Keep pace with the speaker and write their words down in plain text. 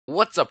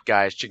What's up,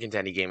 guys?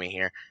 ChickenTendieGaming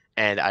here,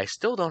 and I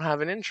still don't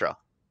have an intro.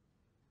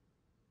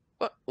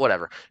 But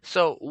whatever.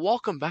 So,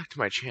 welcome back to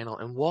my channel,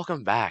 and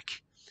welcome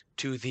back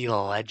to the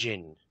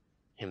legend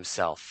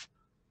himself,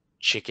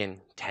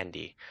 Chicken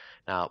Tendy.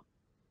 Now,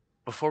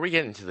 before we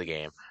get into the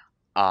game,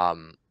 I'd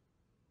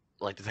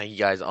like to thank you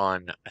guys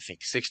on, I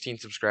think, 16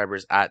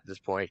 subscribers at this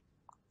point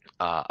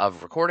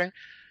of recording,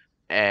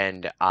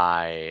 and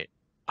I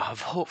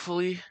have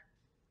hopefully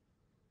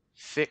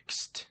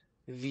fixed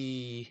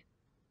the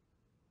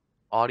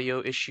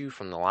audio issue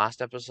from the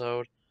last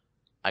episode.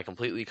 I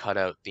completely cut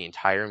out the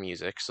entire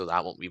music, so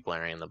that won't be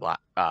blaring in the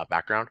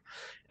background.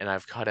 And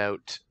I've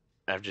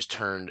just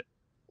turned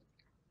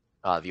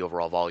the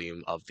overall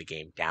volume of the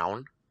game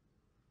down.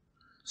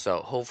 So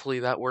hopefully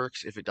that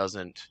works. If it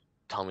doesn't,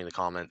 tell me in the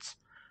comments.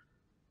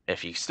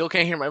 If you still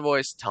can't hear my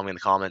voice, tell me in the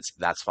comments.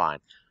 That's fine.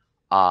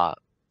 But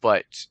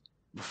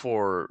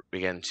before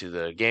we get into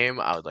the game,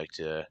 I would like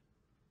to,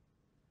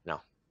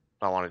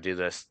 I want to do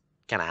this.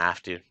 Kind of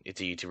have to. It's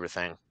a YouTuber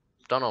thing.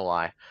 Don't know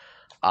why.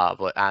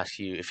 But ask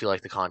you if you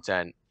like the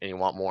content and you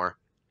want more,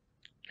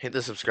 hit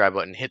the subscribe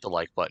button, hit the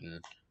like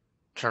button,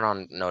 turn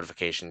on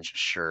notifications,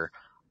 sure,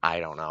 I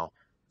don't know.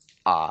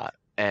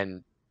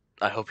 And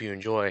I hope you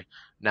enjoy.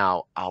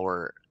 Now,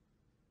 our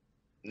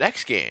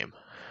next game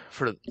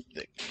for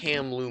the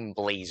Kamloops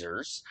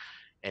Blazers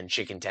and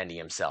Chicken Tendy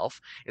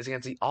himself is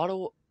against the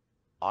Ottawa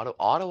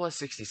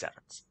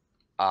 67s.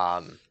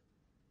 I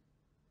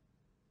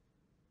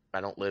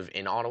don't live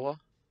in Ottawa,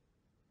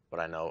 but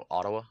I know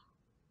Ottawa,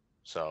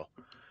 so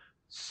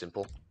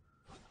simple.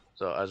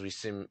 So as we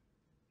sim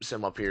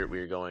up here, we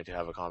are going to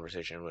have a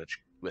conversation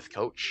with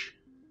Coach.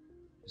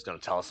 He's going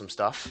to tell us some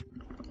stuff.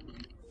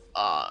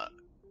 Oh,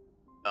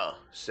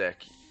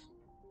 sick.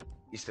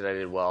 He said I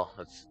did well.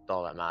 That's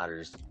all that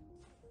matters.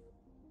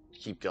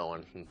 Keep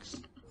going.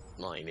 That's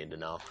all you need to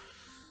know.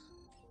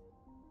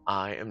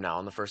 I am now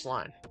on the first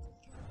line.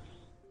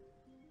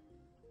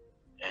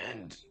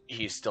 And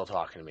he's still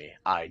talking to me.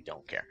 I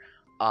don't care.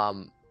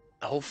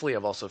 Hopefully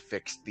I've also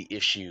fixed the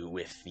issue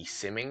with the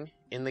simming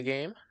in the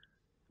game.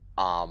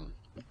 I'm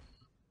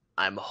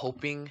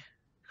hoping,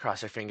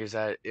 cross our fingers,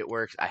 that it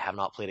works. I have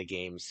not played a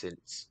game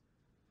since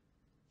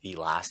the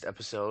last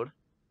episode,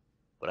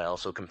 but I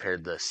also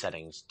compared the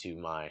settings to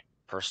my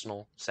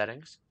personal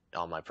settings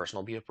on my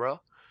personal Be a Pro.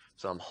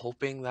 So I'm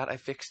hoping that I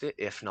fixed it.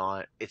 If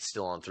not, it's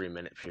still on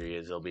 3-minute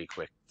periods. It'll be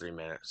quick 3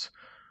 minutes.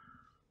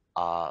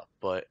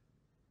 But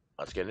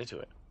let's get into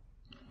it.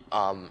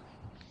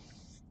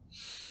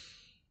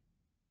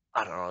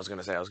 I don't know what I was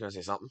gonna say. I was gonna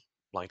say something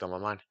blanked on my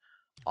mind.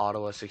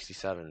 Ottawa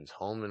 67s,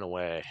 home and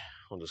away.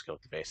 We'll just go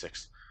with the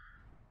basics.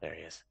 There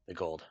he is, the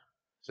gold.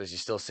 So as you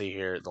still see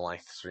here, the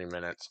length is 3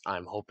 minutes.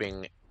 I'm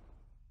hoping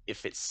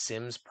if it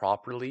sims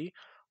properly,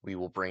 we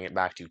will bring it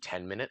back to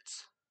 10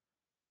 minutes.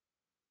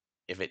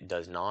 If it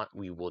does not,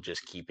 we will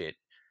just keep it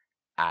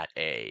at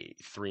a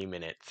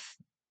 3-minute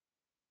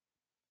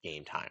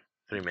game time,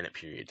 3-minute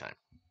period time.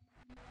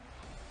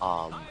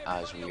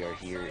 As we are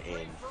here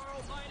in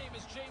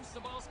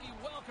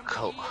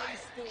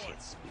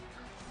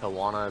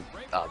Kelowna,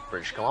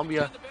 British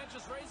Columbia,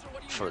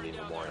 for the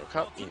Memorial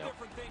Cup.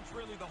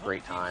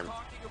 Great time.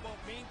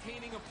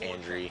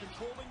 Andrew,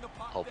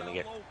 hoping to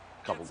get a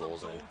couple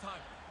goals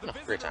in.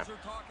 Great time.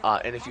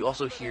 And if you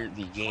also hear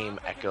the game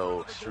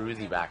echo through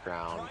the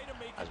background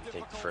as we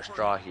take the first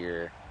draw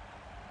here,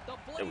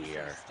 we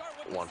are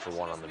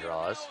 1-for-1 on the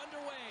draws.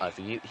 If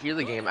you hear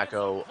the game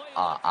echo,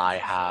 I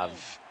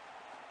have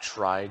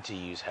tried to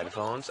use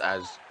headphones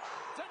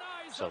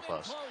so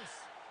close,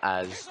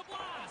 as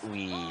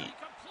we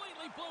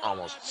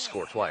almost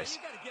score twice.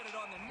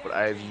 But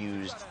I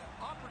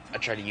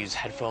tried to use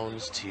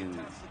headphones to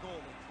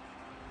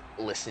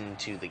listen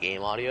to the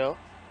game audio,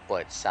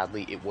 but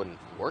sadly it wouldn't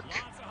work.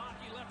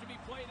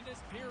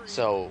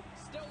 So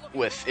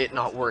with it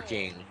not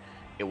working,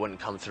 it wouldn't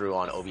come through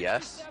on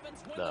OBS,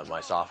 my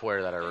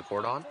software that I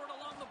record on.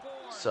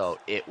 So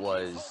I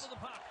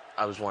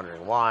was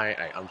wondering why.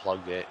 I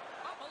unplugged it.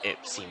 It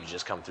seemed to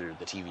just come through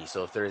the TV.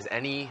 So if there is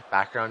any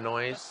background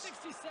noise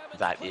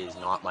that is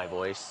not my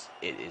voice,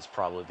 it is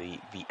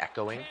probably the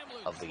echoing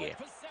of the game.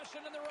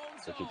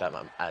 So keep that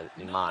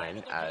in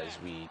mind as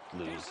we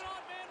lose.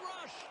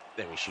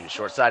 Then we shoot a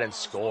short side and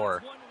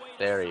score.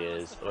 There he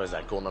is. What is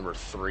that? Goal number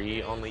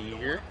 3 on the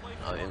year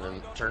in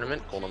the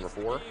tournament. Goal number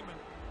 4.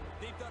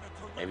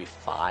 Maybe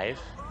 5.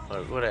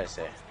 What did I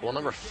say? Goal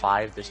number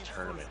 5 this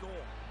tournament.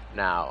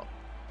 Now,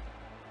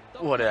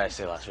 what did I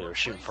say last week? We're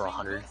shooting for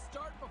 100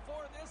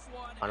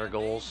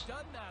 goals.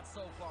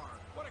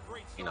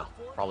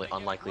 Probably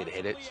unlikely to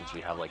hit it since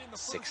we have like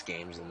 6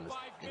 games in the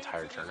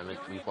entire tournament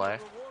we play.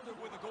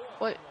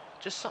 But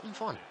just something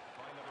fun.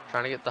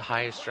 Trying to get the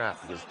highest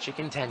draft, because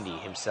Chicken Tendy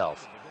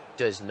himself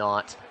does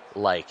not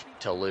like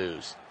to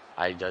lose.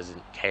 He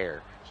doesn't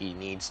care. He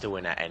needs to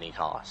win at any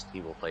cost.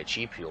 He will play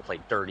cheap. He will play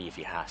dirty if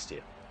he has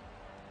to.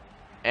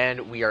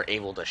 And we are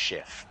able to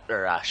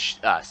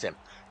sim.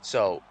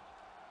 So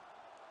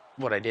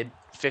what I did,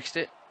 fixed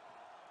it.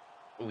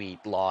 We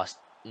lost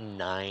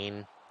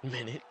 9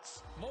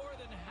 minutes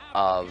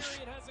of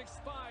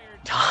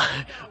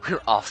We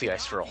were off the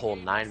ice for a whole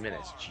 9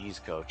 minutes.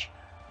 Jeez, coach,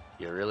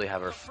 you really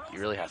have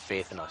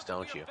faith in us,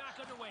 don't you?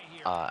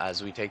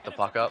 As we take the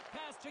puck up,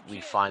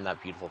 we find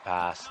that beautiful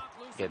pass,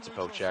 gets a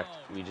poke checked.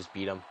 We just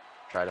beat him.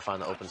 Try to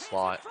find the open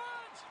slot.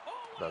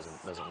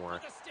 Doesn't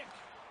work.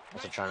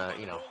 Also trying to,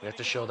 we have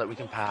to show that we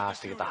can pass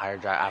to get the higher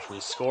drive. After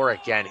we score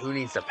again, who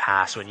needs to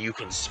pass when you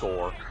can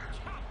score?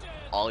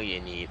 All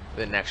you need.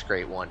 The next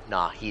great one.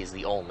 Nah, he is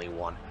the only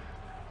one.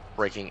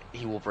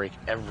 He will break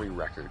every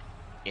record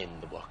in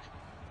the book.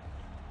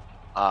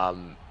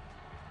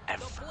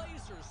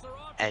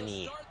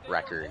 Any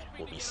record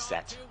will be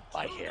set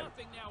by him.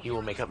 He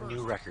will make up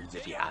new records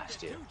if he has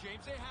to,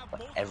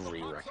 but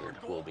every record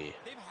will be.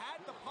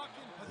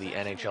 The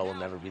NHL will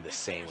never be the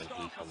same when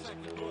he comes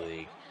into the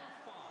league.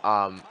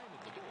 I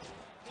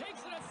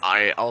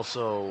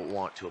also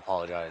want to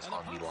apologize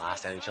on the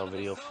last NHL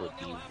video for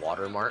the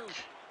watermark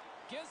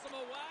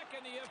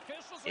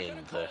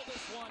in the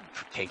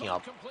taking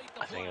up,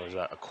 I think it was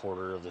about a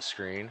quarter of the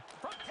screen.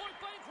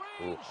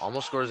 Ooh,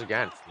 almost scores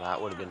again.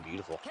 That would have been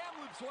beautiful.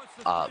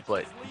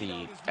 But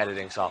the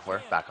editing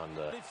software, back on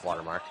the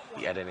watermark,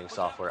 the editing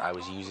software I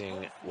was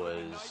using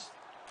was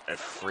a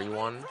free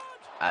one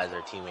as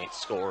our teammate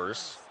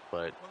scores,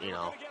 but,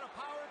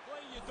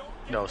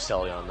 no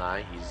selling on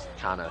that. He's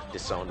kind of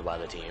disowned by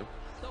the team.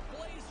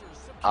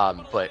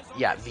 But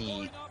yeah,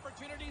 the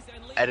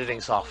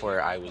editing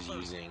software I was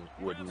using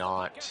would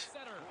not,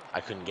 I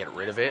couldn't get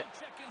rid of it,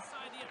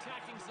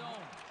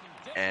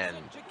 and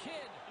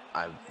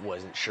I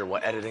wasn't sure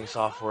what editing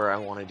software I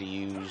wanted to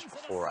use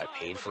before I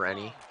paid for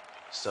any.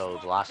 So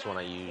the last one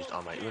I used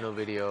on my Uno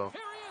video,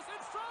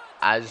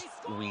 as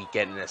we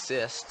get an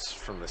assist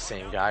from the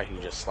same guy who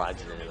just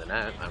slides it into the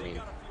net, I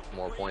mean,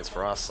 more points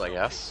for us, I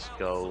guess.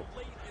 Go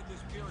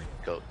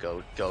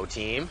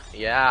team.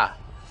 Yeah,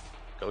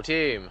 go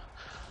team.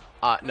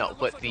 No,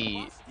 but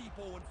the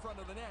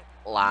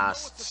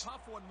last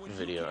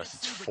video,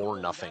 it's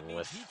 4-0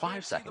 with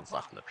 5 seconds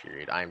left in the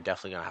period. I'm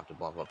definitely gonna have to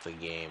bump up the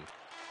game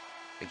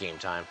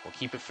time. We'll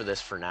keep it for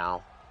this for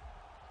now.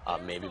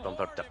 Maybe bump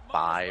up to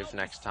 5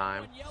 next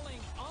time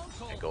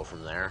and go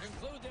from there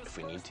if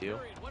we need to.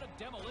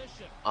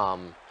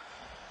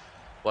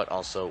 But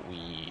also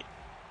we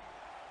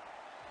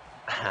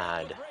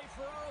had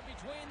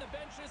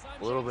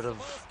a little bit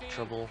of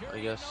trouble, I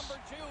guess.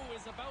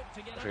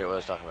 I forget what I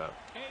was talking about.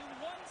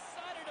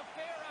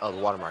 Oh, the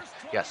watermark.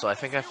 Yeah, so I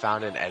think I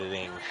found an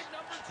editing.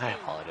 I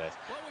apologize.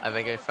 I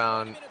think I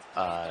found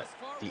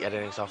the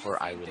editing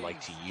software I would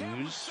like to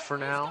use for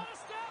now.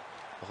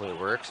 Hopefully it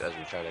works as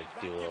we try to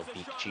do a little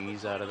deep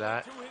cheese out of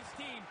that.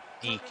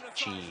 Deep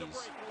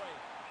cheese.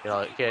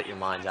 Get your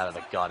minds out of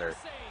the gutter.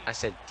 I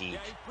said deep.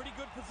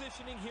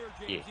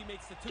 You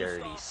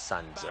dirty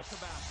sons of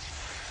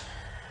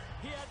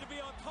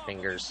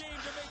fingers.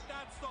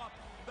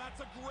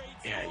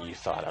 Yeah, you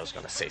thought I was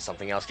going to say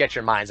something else. Get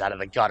your minds out of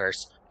the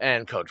gutters.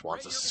 And coach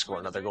wants us to score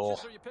another goal.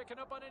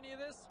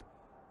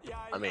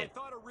 I mean,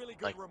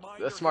 like,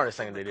 the smartest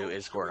thing to do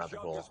is score another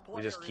goal.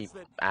 We just keep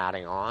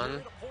adding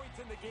on.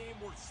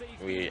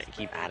 We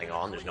keep adding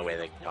on. There's no way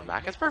they can come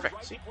back. It's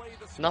perfect. See?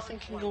 Nothing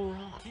can go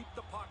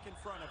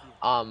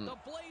wrong.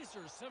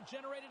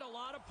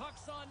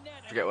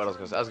 Forget what I was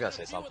going to say. I was going to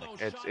say something.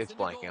 It's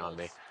blanking on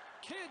me.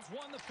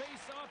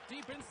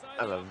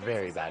 I have a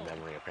very bad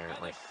memory,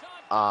 apparently.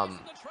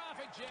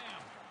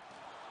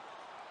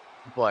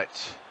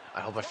 But I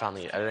hope I found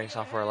the editing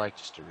software I like.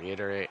 Just to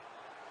reiterate,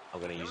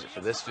 I'm going to use it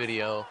for this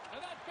video.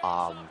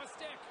 It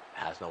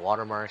has no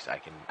watermarks. I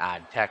can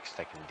add text.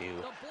 I can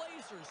do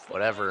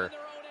whatever.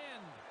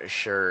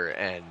 Sure,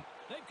 and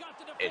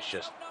it's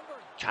just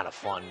kind of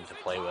fun to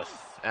play with.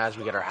 As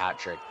we get our hat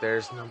trick,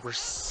 there's number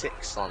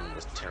 6 on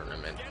this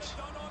tournament.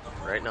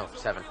 Right? No,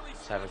 7.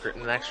 7.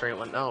 The next right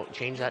one. No,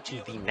 change that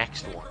to the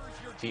next one.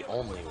 The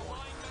only one.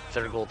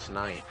 3rd goal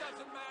tonight.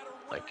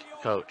 Like,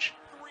 coach.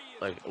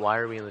 Like, why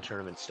are we in the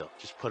tournament still?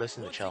 Just put us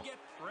in the show.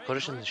 Put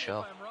us in the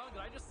show.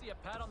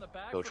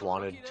 Coach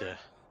wanted to.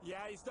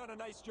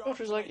 Coach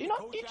was like, you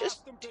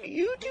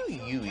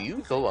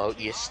go out,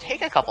 you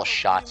take a couple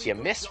shots, you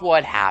miss,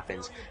 what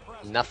happens?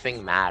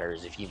 Nothing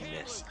matters if you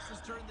miss.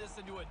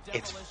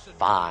 It's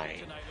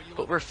fine.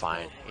 But we're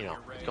fine,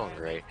 it's going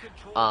great.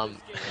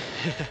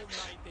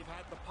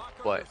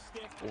 But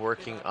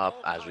working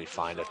up as we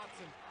find it.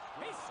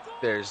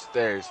 There's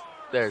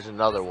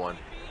another one.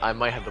 I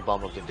might have to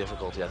bump up the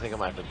difficulty. I think I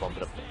might have to bump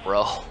it up to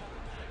pro.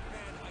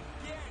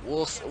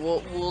 We'll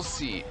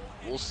see.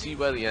 We'll see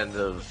by the end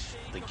of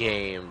the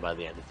game, by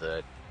the end of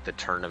the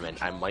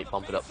tournament. I might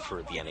bump it up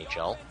for the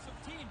NHL.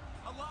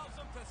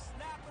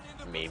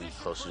 Maybe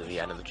closer to the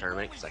end of the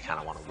tournament because I kind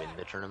of want to win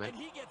the tournament.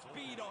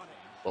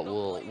 But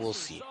we'll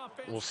see.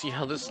 We'll see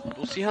how this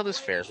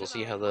fares. We'll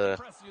see how the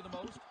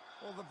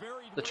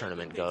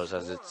tournament goes,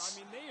 as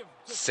it's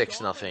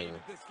 6-0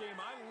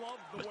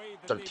 with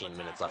 13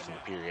 minutes left in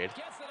the period.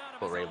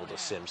 But we're able to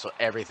sim, so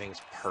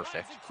everything's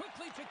perfect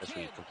as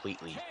we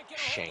completely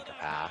shank a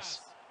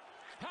pass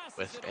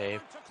with a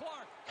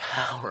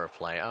power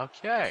play.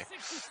 Okay,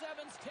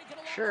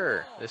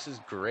 sure, this is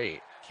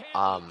great.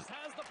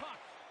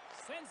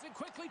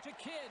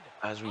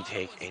 As we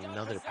take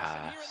another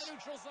pass,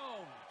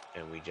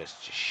 and we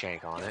just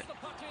shank on it.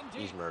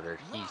 He's murdered.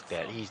 He's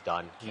dead. He's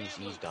done.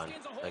 He's done.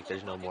 Like,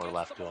 there's no more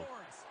left to him.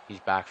 He's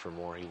back for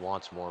more. He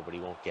wants more, but he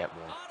won't get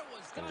more.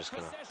 I'm just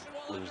gonna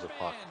lose the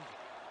puck.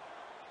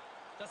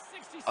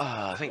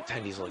 I think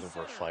Tendy's looking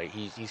for a fight.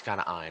 He's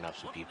kind of eyeing up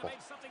some people.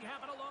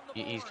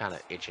 He's kind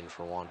of itching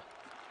for one.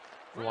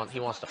 He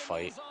wants to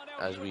fight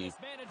as we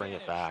bring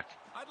it back.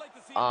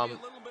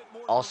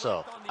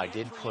 Also, I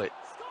did put...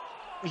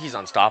 He's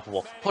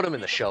unstoppable. Put him in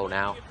the show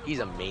now. He's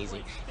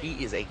amazing.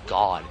 He is a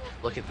god.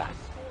 Look at that.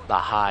 The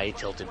high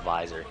tilted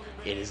visor.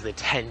 It is the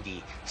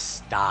Tendy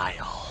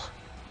style.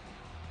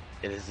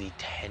 It is the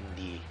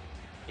Tendy.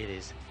 It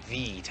is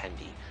the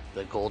Tendy.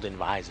 The golden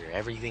visor.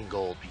 Everything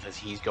gold because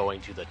he's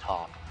going to the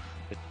top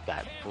with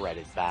that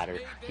breaded batter.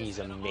 He's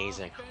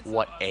amazing.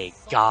 What a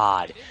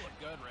god.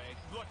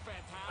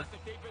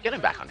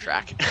 Getting back on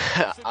track.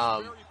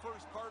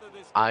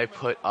 I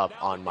put up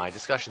on my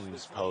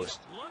discussions post,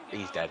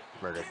 he's dead,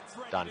 murdered,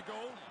 done,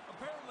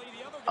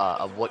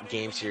 of what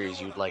game series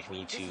you'd like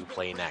me to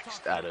play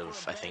next out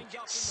of, I think,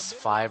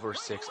 5 or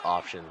 6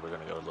 options. We're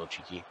going to go a little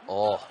cheeky.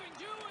 Oh,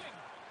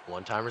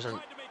 one-timers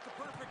are...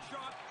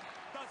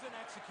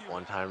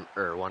 One-hand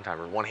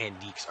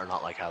deeks are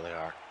not like how they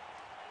are.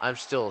 I'm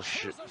still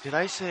did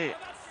I say...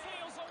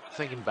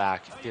 Thinking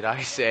back, did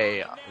I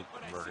say...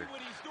 Murdered.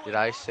 Did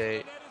I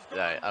say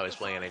that I was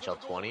playing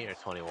NHL 20 or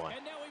 21?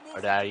 Or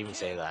did I even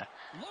say that?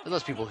 For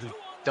those people who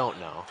don't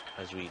know,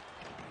 as we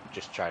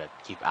just try to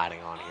keep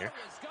adding on here,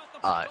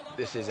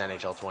 this is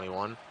NHL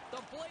 21.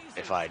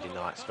 If I did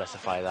not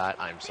specify that,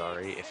 I'm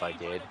sorry. If I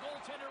did,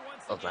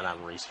 well, then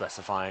I'm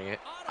re-specifying it.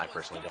 I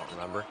personally don't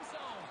remember.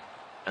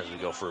 As we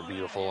go for a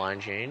beautiful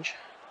line change.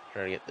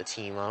 Try to get the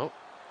team out.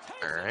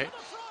 Alright.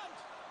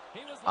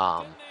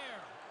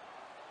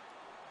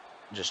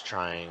 Just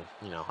trying,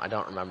 you know, I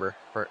don't remember.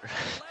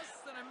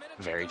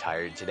 Very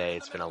tired today.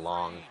 It's been a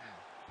long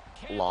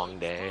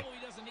day.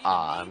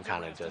 I'm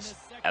kind of just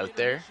out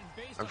there.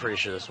 I'm pretty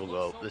sure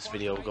this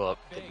video will go up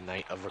the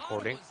night of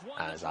recording,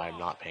 as I'm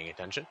not paying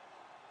attention.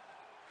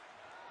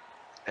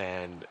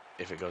 And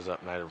if it goes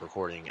up night of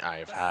recording,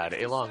 I've had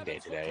a long day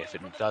today. If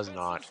it does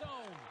not,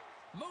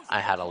 I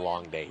had a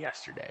long day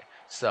yesterday.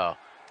 So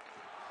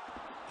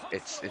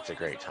it's a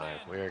great time.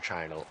 We are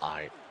trying to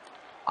eye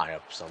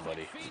up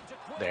somebody.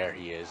 There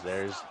he is.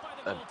 There's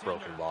a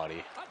broken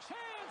body.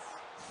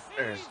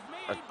 There's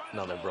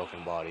another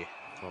broken body.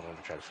 I'm gonna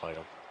try to fight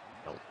him.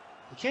 No,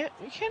 we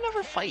can't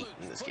ever fight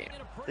in this game.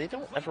 They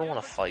don't ever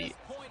want to fight.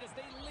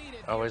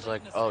 Always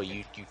like, oh,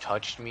 you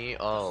touched me.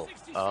 Oh,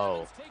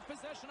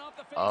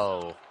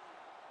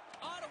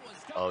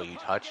 you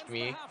touched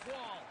me.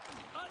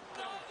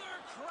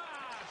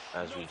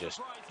 As we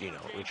just, you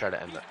know, we try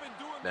to end it.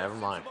 Never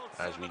mind.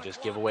 As we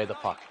just give away the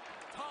puck.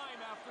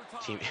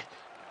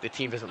 The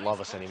team doesn't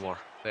love us anymore.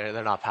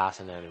 They're not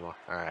passing it anymore.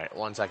 All right,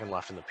 1 second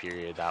left in the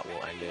period. That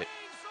will end it.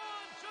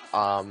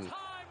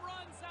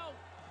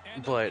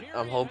 But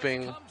I'm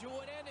hoping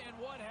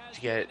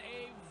to get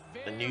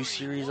a new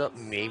series up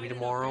maybe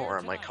tomorrow, or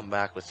I might come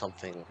back with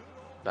something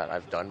that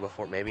I've done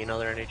before, maybe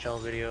another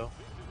NHL video,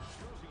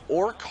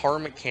 or Car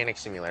Mechanic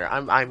Simulator.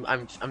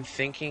 I'm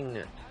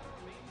thinking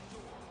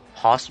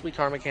possibly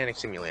Car Mechanic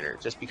Simulator,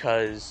 just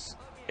because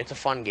it's a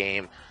fun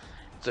game.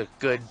 It's a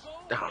good,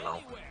 I don't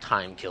know,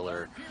 time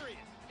killer.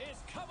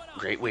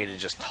 Great way to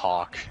just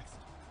talk,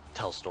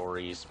 tell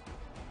stories,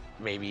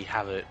 maybe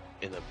have it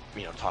in the,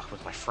 you know, talk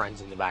with my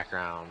friends in the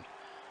background,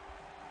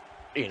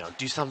 you know,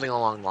 do something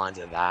along the lines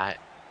of that,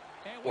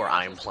 where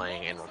I'm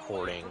playing and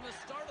recording,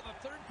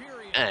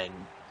 and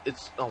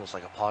it's almost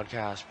like a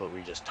podcast, but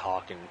we just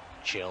talk and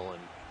chill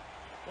and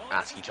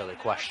ask each other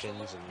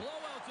questions and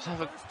just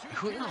have a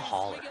hoot and a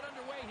holler.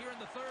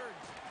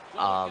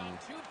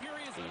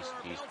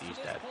 He's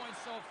dead.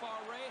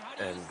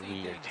 And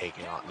we are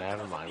taking off.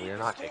 Never mind, we are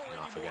not taking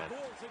off again.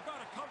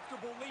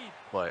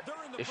 But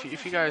if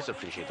you guys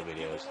appreciate the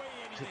videos,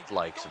 hit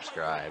like,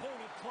 subscribe.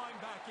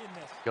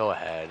 Go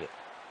ahead.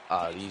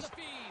 These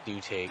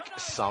do take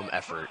some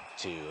effort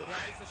to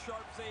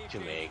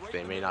make.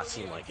 They may not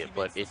seem like it,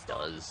 but it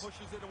does.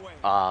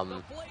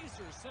 I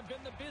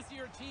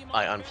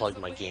unplugged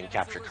my game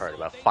capture card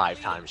about 5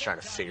 times trying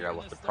to figure out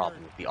what the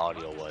problem with the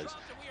audio was.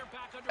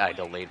 I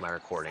delayed my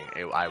recording.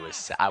 I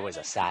was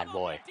a sad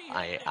boy.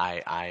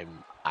 I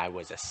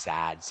was a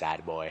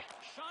sad boy.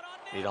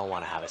 You don't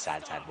want to have a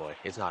sad boy.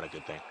 It's not a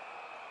good thing.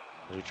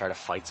 We try to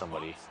fight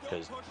somebody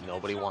because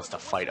nobody wants to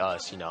fight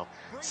us, you know.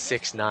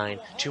 6'9",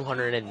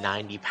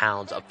 290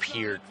 pounds of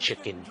pure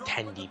chicken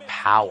tendy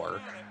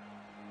power.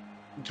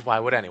 Why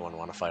would anyone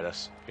want to fight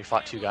us? We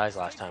fought 2 guys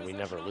last time. We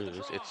never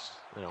lose. It's,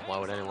 you know, why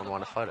would anyone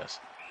want to fight us?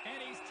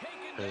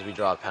 As we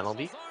draw a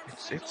penalty,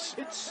 it's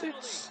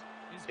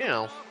you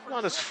know,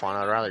 not as fun.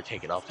 I'd rather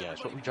take it off the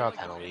ice, but we draw a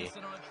penalty,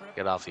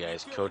 get off the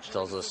ice. Coach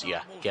tells us,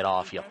 yeah, get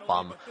off, you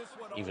bum.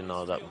 Even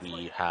though that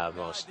we have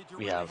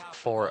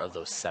 4 of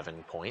those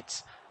 7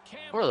 points,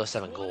 4 of those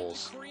 7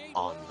 goals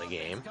on the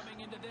game,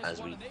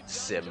 as we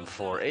sim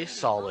for a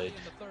solid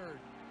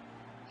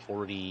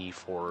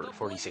 44,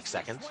 46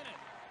 seconds.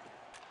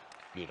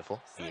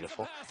 Beautiful,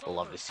 beautiful.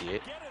 Love to see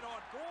it.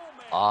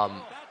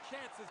 I'm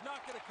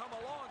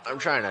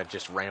trying to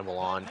just ramble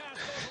on.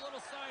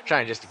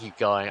 Trying just to keep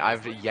going.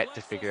 I've yet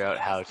to figure out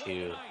how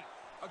to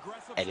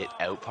edit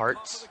out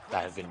parts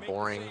that have been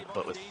boring,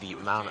 but with the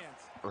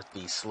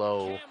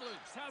slow,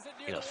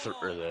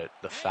 or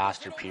the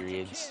faster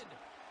periods,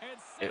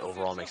 it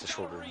overall makes a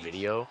shorter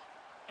video.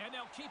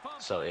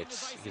 So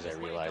it's because I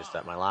realized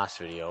that my last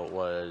video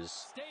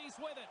was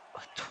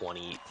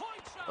 20.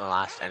 The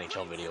last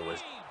NHL video was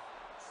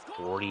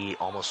 40,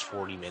 almost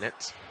 40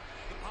 minutes,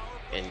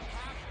 and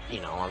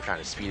I'm trying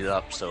to speed it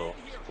up so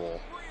people,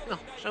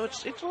 so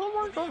it's a little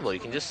more enjoyable. You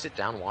can just sit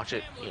down and watch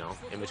it,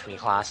 in between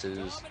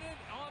classes,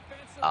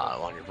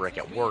 on your break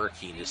at work.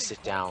 You can just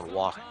sit down,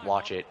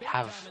 watch it,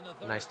 have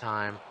a nice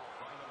time,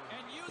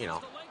 you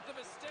know.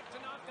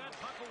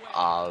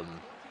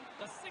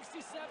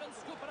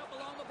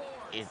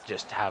 It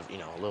just have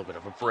a little bit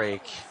of a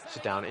break,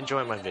 sit down,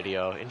 enjoy my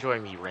video, enjoy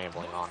me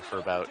rambling on for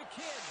about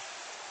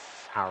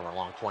however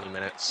long, 20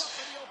 minutes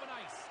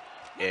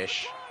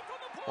ish.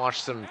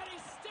 Watch some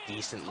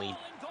decently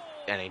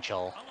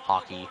NHL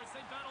hockey.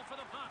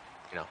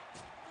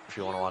 If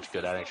you want to watch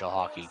good NHL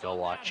hockey, go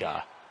watch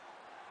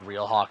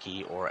real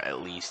hockey, or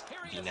at least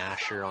the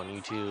Nasher on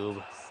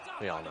YouTube.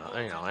 We all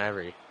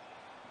know,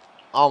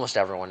 almost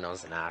everyone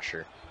knows the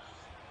Nasher.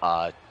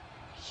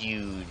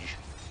 Huge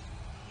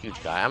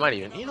guy. I might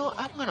even,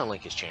 I'm gonna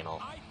link his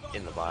channel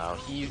in the bio.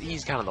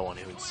 He's kind of the one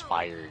who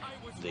inspired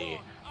the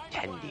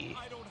Tendie,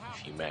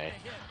 if you may.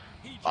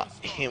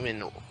 Him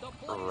and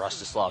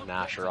Rostislav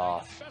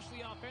Nasherov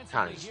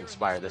kind of just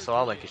inspired this, so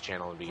I'll link his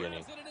channel in the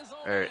beginning,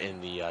 or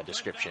in the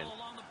description.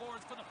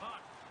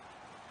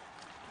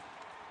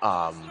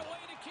 And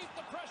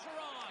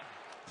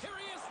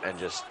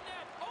just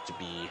to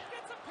be,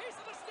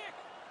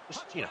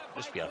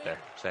 just be out there.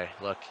 Say,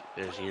 look,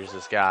 here's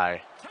this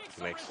guy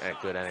who makes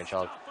good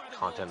NHL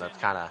content that's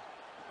kind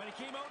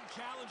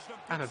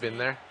of been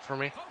there for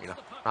me.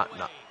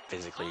 Not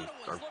physically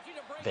or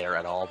there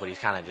at all, but he's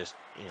kind of just,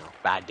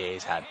 bad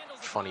days, had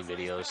funny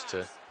videos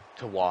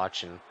to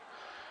watch, and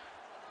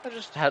I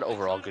just had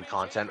overall good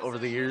content over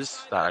the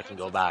years that I can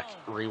go back,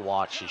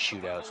 rewatch his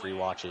shootouts,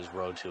 rewatch his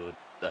road to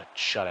the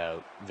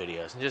shutout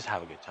videos, and just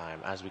have a good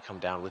time as we come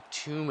down with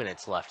 2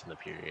 minutes left in the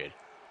period.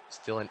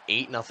 Still an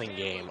 8-0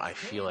 game. I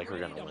feel like we're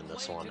going to win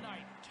this one.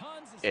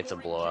 It's a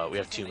blowout. We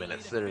have 2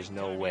 minutes. There's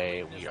no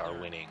way we are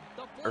winning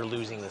or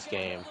losing this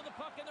game.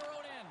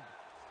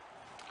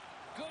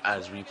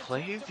 As we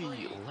play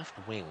the left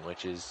wing,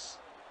 which is,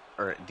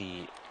 or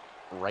the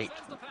right,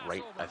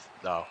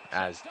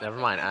 as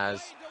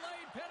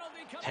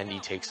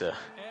Tendie takes a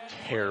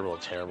terrible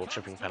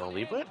tripping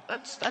penalty, but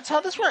that's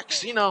how this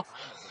works,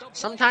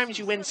 Sometimes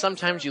you win,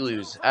 sometimes you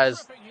lose.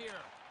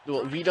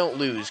 We don't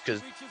lose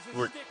because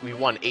we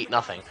won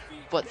 8-0,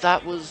 but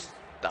that was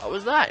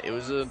that. It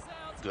was a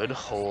good,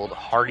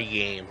 hearty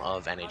game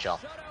of NHL.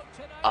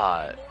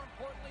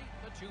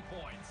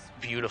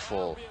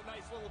 Beautiful.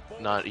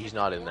 He's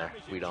not in there.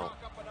 We don't.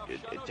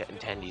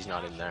 Tendie's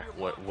not in there.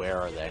 Where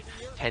are they?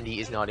 Tendie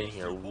is not in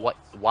here. What?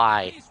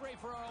 Why?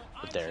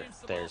 But there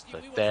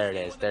it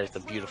is. There's the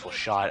beautiful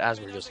shot. As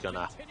we're just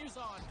gonna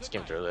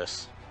skim through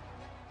this.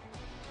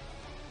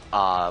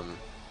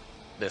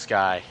 This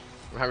guy.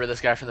 Remember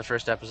this guy from the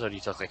first episode? He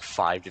took like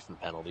 5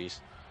 different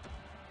penalties.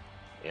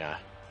 Yeah,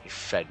 he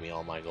fed me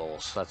all my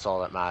goals. That's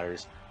all that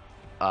matters.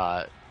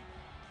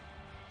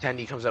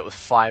 Tendie comes out with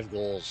 5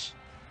 goals.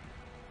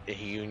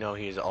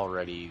 He's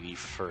already the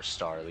first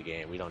star of the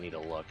game. We don't need to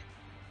look.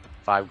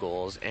 5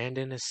 goals and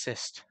an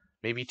assist.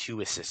 Maybe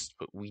 2 assists,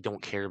 but we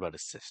don't care about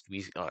assists.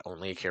 We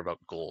only care about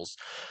goals.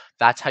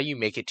 That's how you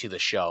make it to the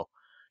show.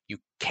 You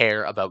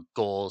care about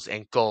goals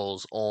and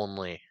goals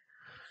only.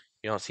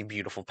 You don't see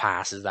beautiful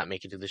passes that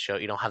make it to the show.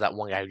 You don't have that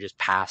one guy who just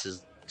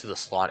passes to the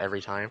slot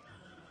every time.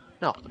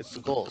 No, it's the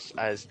goals.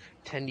 As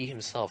Tendie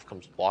himself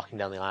comes walking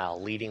down the aisle,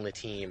 leading the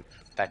team,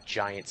 that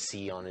giant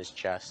C on his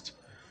chest.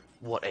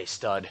 What a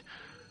stud.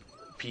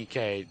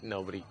 PK,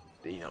 nobody,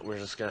 we're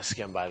just going to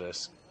skim by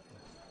this.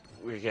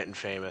 We're getting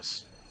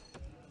famous.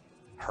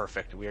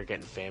 Perfect, we are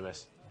getting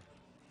famous.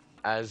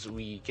 As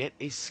we get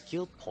a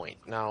skill point.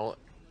 Now,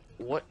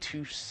 what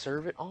to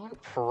serve it on?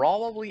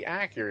 Probably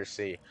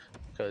accuracy.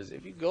 Because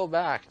if you go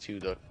back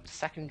to the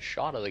second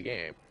shot of the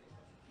game,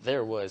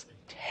 there was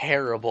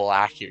terrible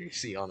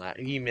accuracy on that.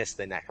 He missed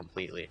the net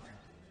completely.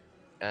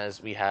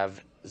 As we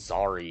have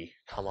Zari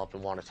come up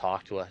and want to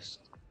talk to us.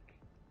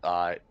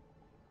 I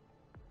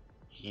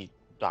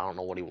don't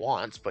know what he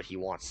wants, but he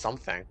wants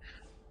something.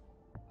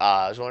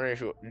 I was wondering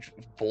if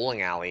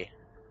bowling alley.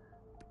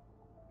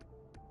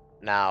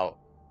 Now,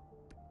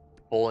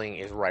 bowling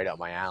is right up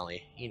my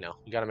alley. You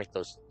gotta make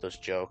those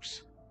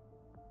jokes.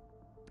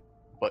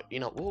 But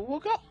we'll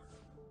go.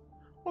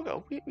 We'll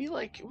go. We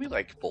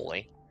like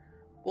bowling.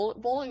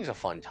 Bowling is a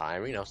fun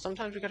time.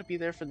 Sometimes we gotta be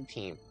there for the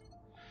team,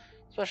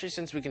 especially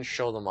since we can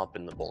show them up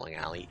in the bowling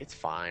alley. It's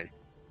fine.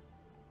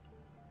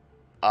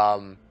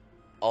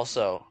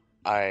 Also,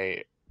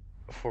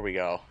 before we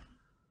go,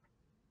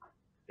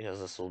 because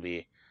this will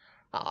be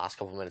the last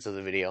couple minutes of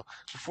the video.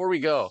 Before we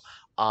go,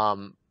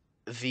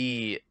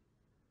 the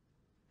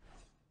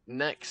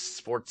next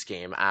sports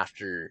game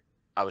after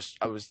I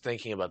was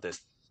thinking about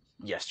this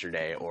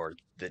yesterday or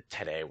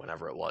today,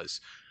 whenever it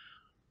was.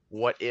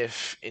 What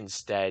if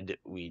instead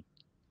we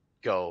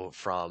go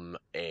from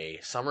a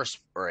summer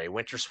or a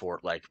winter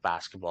sport like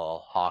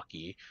basketball,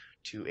 hockey,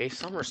 to a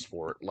summer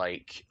sport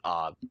like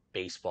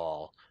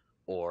baseball,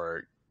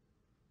 or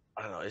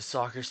I don't know, is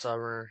soccer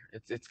summer?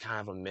 It's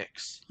kind of a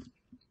mix.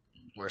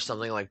 Where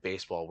something like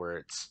baseball, where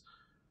it's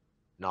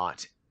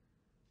not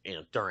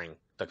during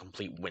the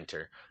complete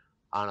winter.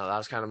 I don't know. That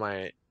was kind of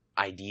my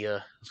idea.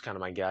 It was kind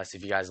of my guess.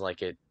 If you guys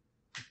like it,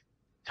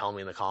 tell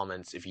me in the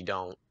comments. If you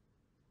don't,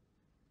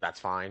 that's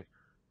fine.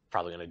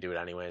 Probably gonna do it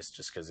anyways,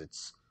 just because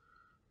it's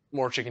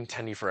more chicken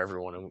tendy for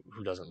everyone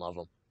who doesn't love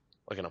him.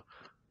 Look at him.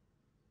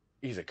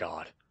 He's a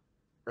god.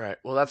 Right.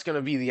 Well, that's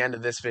gonna be the end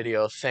of this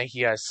video. Thank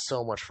you guys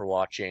so much for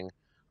watching.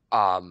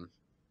 Um,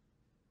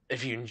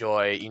 if you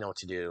enjoy, you know what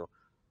to do.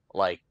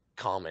 Like,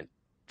 comment,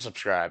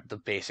 subscribe, the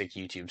basic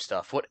YouTube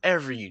stuff,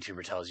 whatever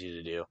YouTuber tells you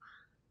to do.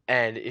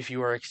 And if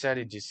you are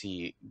excited to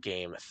see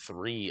Game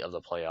 3 of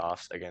the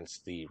playoffs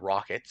against the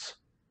Rockets,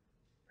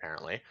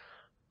 apparently,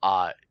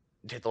 uh,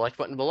 hit the like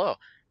button below.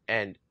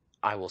 And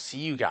I will see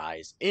you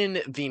guys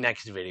in the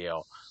next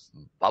video.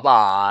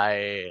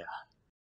 Bye-bye.